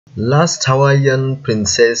Last Hawaiian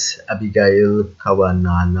Princess Abigail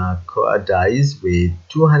Kawānanakoa dies with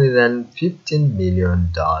 $215 million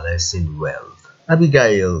in wealth.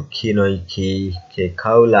 Abigail Kinoiki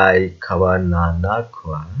Kekaulike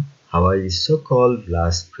Kawānanakoa, Hawaii's so-called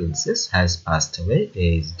last princess, has passed away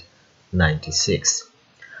aged 96.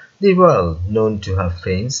 The royal, known to her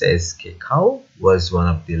friends as Kekau, was one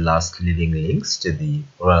of the last living links to the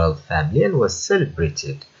royal family and was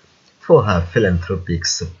celebrated for her philanthropic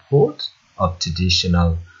support of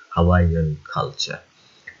traditional Hawaiian culture.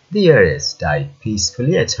 The heiress died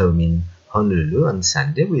peacefully at home in Honolulu on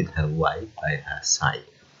Sunday with her wife by her side.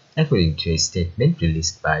 According to a statement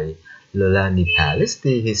released by Iolani Palace,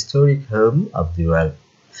 the historic home of the royal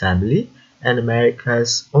family and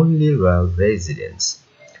America's only royal residence,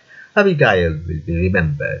 Abigail will be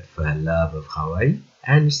remembered for her love of Hawaii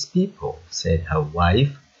and its people, said her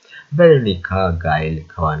wife, Veronica Gail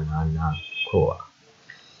Kawānanakoa.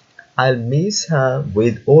 I'll miss her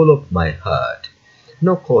with all of my heart.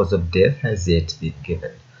 No cause of death has yet been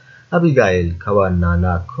given. Abigail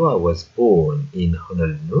Kawānanakoa was born in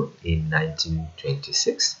Honolulu in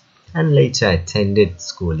 1926 and later attended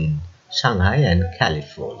school in Shanghai and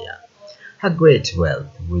California. Her great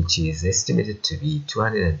wealth, which is estimated to be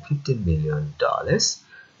 $250 million,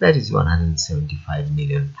 that is 175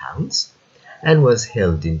 million pounds, and was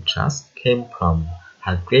held in trust, came from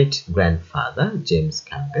her great-grandfather, James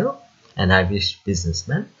Campbell, an Irish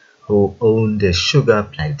businessman who owned a sugar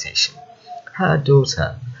plantation.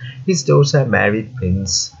 His daughter married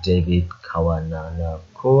Prince David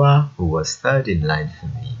Kawānanakoa, who was third in line for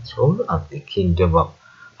the throne of the Kingdom of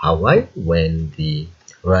Hawaii when the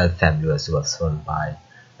royal family was overthrown by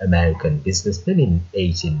American businessmen in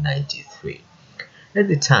 1893. At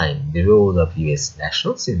the time, the role of U.S.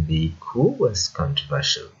 nationals in the coup was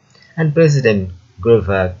controversial, and President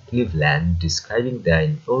Grover Cleveland describing their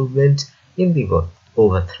involvement in the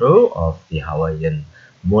overthrow of the Hawaiian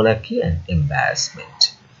monarchy an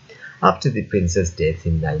embarrassment. After the prince's death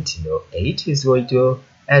in 1908, his widow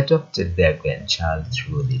adopted their grandchild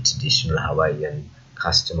through the traditional Hawaiian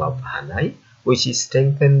custom of hanai, which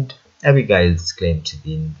strengthened Abigail's claim to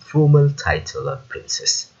the informal title of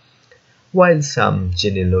princess. While some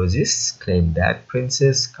genealogists claim that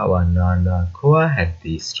Princess Kawānanakoa had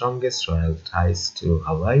the strongest royal ties to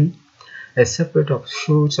Hawaii, a separate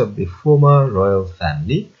offshoot of the former royal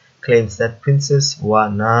family claims that Princess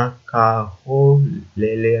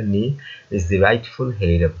Wanakaho'olele is the rightful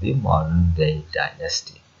head of the modern-day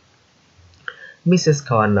dynasty. Mrs.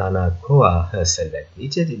 Kawānanakoa herself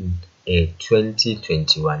admitted in a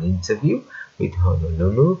 2021 interview with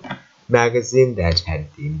Honolulu magazine that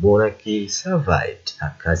had the monarchy survived,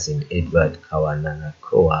 her cousin Edward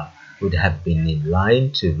Kawānanakoa would have been in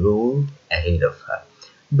line to rule ahead of her,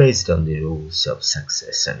 based on the rules of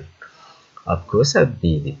succession. Of course, I'd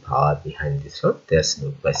be the power behind the throne, there's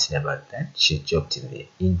no question about that, she joked in the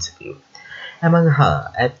interview. Among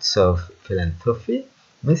her acts of philanthropy,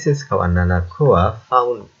 Mrs. Kawānanakoa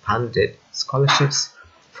funded scholarships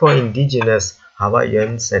for indigenous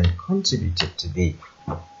Hawaiians and contributed to the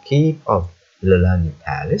keep of Iolani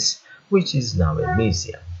Palace, which is now a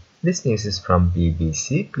museum. This news is from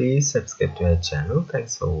BBC. Please subscribe to our channel.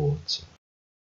 Thanks for watching.